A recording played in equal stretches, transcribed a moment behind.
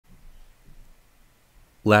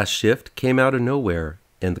Last Shift came out of nowhere,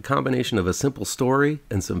 and the combination of a simple story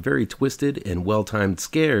and some very twisted and well-timed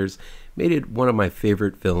scares made it one of my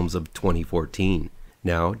favorite films of 2014.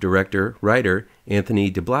 Now, director-writer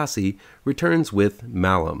Anthony DiBlasi returns with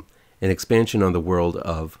MALUM, an expansion on the world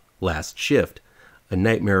of Last Shift, a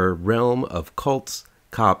nightmare realm of cults,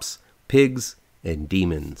 cops, pigs, and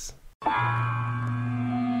demons.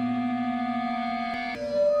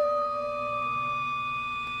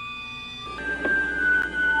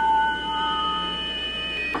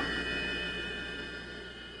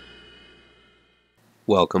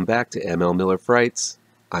 Welcome back to ML Miller Frights.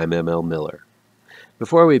 I'm ML Miller.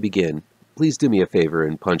 Before we begin, please do me a favor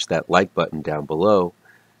and punch that like button down below.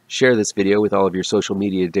 Share this video with all of your social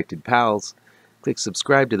media addicted pals. Click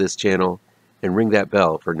subscribe to this channel and ring that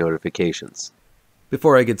bell for notifications.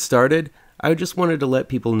 Before I get started, I just wanted to let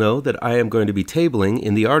people know that I am going to be tabling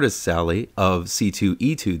in the Artists Alley of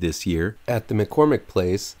C2E2 this year at the McCormick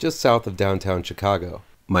Place just south of downtown Chicago.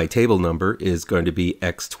 My table number is going to be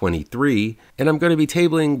X23, and I'm going to be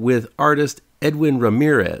tabling with artist Edwin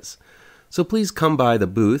Ramirez. So please come by the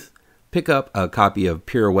booth, pick up a copy of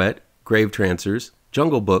Pirouette, GRAVETRANCERS,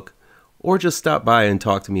 Jungle Book, or just stop by and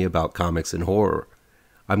talk to me about comics and horror.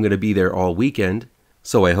 I'm going to be there all weekend,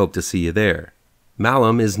 so I hope to see you there.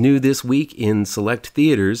 MALUM is new this week in select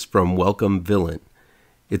theaters from Welcome Villain.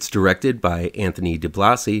 It's directed by Anthony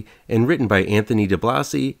DiBlasi and written by Anthony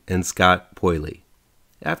DiBlasi and Scott Poiley.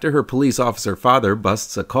 After her police officer father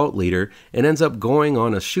busts a cult leader and ends up going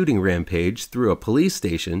on a shooting rampage through a police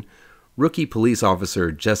station, rookie police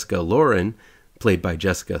officer Jessica Lauren, played by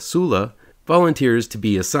Jessica Sula, volunteers to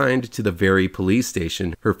be assigned to the very police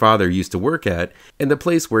station her father used to work at and the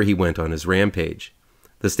place where he went on his rampage.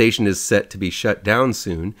 The station is set to be shut down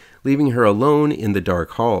soon, leaving her alone in the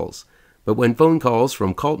dark halls. But when phone calls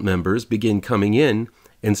from cult members begin coming in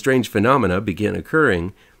and strange phenomena begin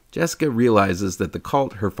occurring, Jessica realizes that the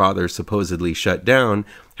cult her father supposedly shut down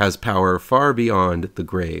has power far beyond the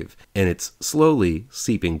grave, and it's slowly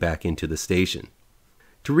seeping back into the station.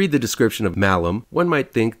 To read the description of MALUM, one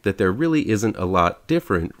might think that there really isn't a lot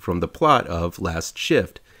different from the plot of Last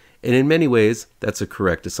Shift, and in many ways that's a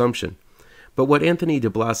correct assumption. But what Anthony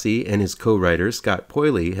DiBlasi and his co-writer Scott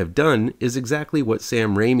Poiley have done is exactly what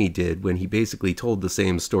Sam Raimi did when he basically told the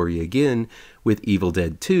same story again with Evil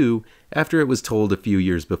Dead 2 after it was told a few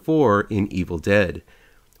years before in Evil Dead.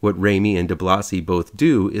 What Raimi and DiBlasi both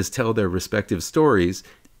do is tell their respective stories,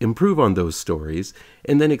 improve on those stories,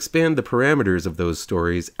 and then expand the parameters of those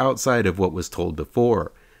stories outside of what was told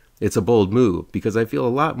before. It's a bold move because I feel a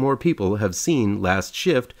lot more people have seen Last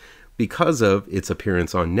Shift because of its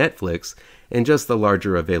appearance on Netflix and just the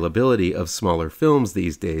larger availability of smaller films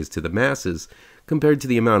these days to the masses compared to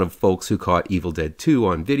the amount of folks who caught Evil Dead 2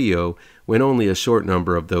 on video when only a short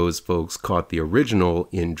number of those folks caught the original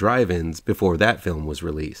in drive-ins before that film was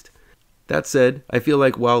released. That said, I feel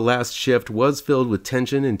like while Last Shift was filled with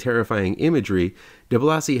tension and terrifying imagery,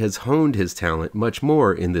 DiBlasi has honed his talent much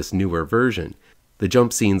more in this newer version. The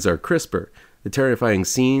jump scenes are crisper, the terrifying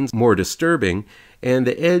scenes more disturbing, and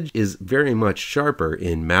the edge is very much sharper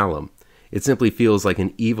in MALUM. It simply feels like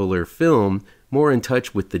an eviler film, more in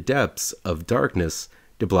touch with the depths of darkness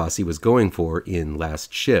DiBlasi was going for in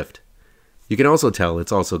Last Shift. You can also tell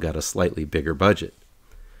it's also got a slightly bigger budget.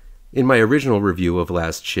 In my original review of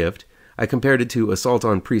Last Shift, I compared it to Assault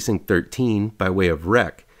on Precinct 13 by way of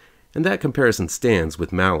Wreck, and that comparison stands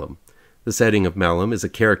with MALUM. The setting of MALUM is a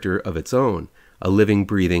character of its own, a living,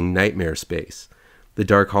 breathing nightmare space. The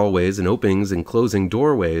dark hallways and openings and closing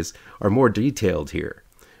doorways are more detailed here,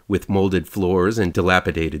 with molded floors and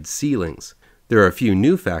dilapidated ceilings. There are a few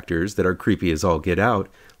new factors that are creepy as all get out,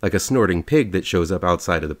 like a snorting pig that shows up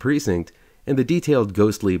outside of the precinct, and the detailed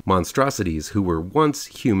ghostly monstrosities who were once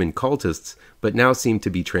human cultists but now seem to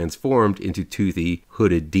be transformed into toothy,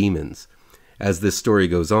 hooded demons. As this story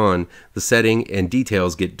goes on, the setting and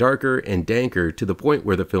details get darker and danker to the point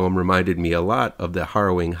where the film reminded me a lot of the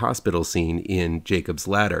harrowing hospital scene in Jacob's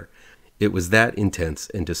Ladder. It was that intense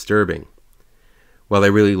and disturbing. While I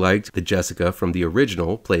really liked the Jessica from the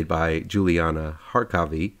original, played by Juliana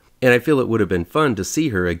Harkavy, and I feel it would have been fun to see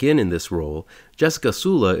her again in this role, Jessica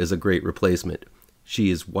Sula is a great replacement. She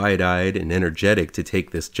is wide-eyed and energetic to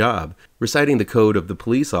take this job, reciting the code of the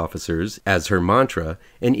police officers as her mantra,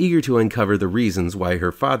 and eager to uncover the reasons why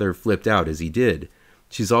her father flipped out as he did.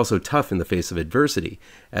 She's also tough in the face of adversity,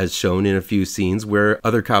 as shown in a few scenes where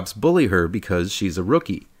other cops bully her because she's a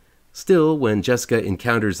rookie. Still, when Jessica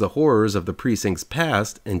encounters the horrors of the precinct's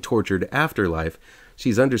past and tortured afterlife,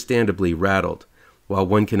 she's understandably rattled. While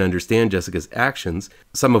one can understand Jessica's actions,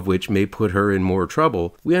 some of which may put her in more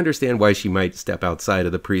trouble, we understand why she might step outside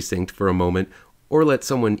of the precinct for a moment or let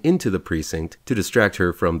someone into the precinct to distract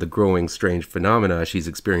her from the growing strange phenomena she's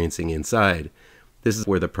experiencing inside. This is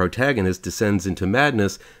where the protagonist descends into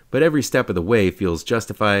madness, but every step of the way feels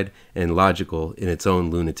justified and logical in its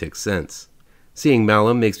own lunatic sense. Seeing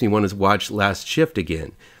MALUM makes me want to watch Last Shift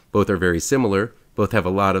again. Both are very similar, both have a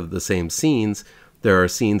lot of the same scenes. There are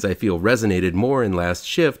scenes I feel resonated more in Last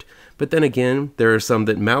Shift, but then again, there are some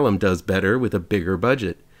that MALUM does better with a bigger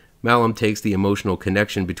budget. MALUM takes the emotional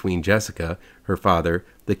connection between Jessica, her father,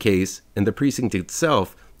 the case, and the precinct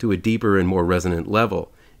itself to a deeper and more resonant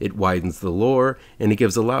level. It widens the lore, and it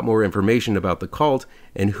gives a lot more information about the cult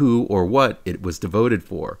and who or what it was devoted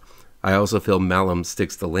for. I also feel MALUM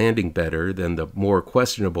sticks the landing better than the more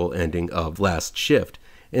questionable ending of Last Shift,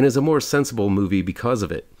 and is a more sensible movie because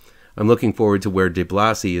of it. I'm looking forward to where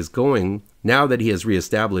DiBlasi is going now that he has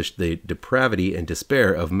reestablished the depravity and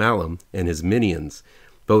despair of MALUM and his minions.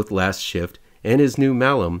 Both Last Shift and his new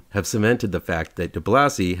MALUM have cemented the fact that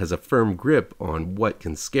DiBlasi has a firm grip on what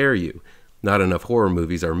can scare you. Not enough horror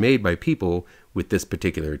movies are made by people with this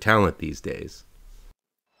particular talent these days.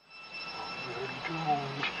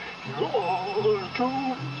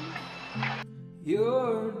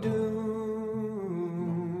 You're doomed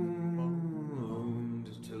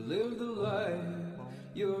to live the life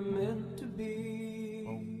you're meant to be,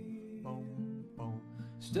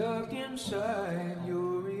 stuck inside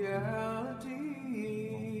your reality.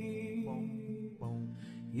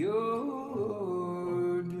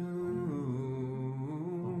 You're doomed.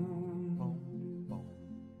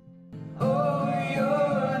 Oh,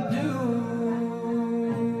 you're doomed.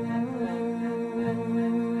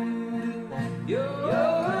 You're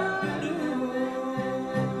doomed.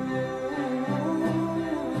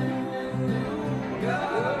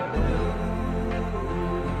 God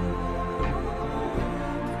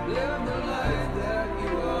live the life that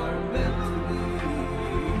you are meant to be.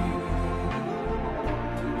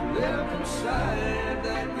 Live inside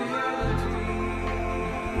that reality.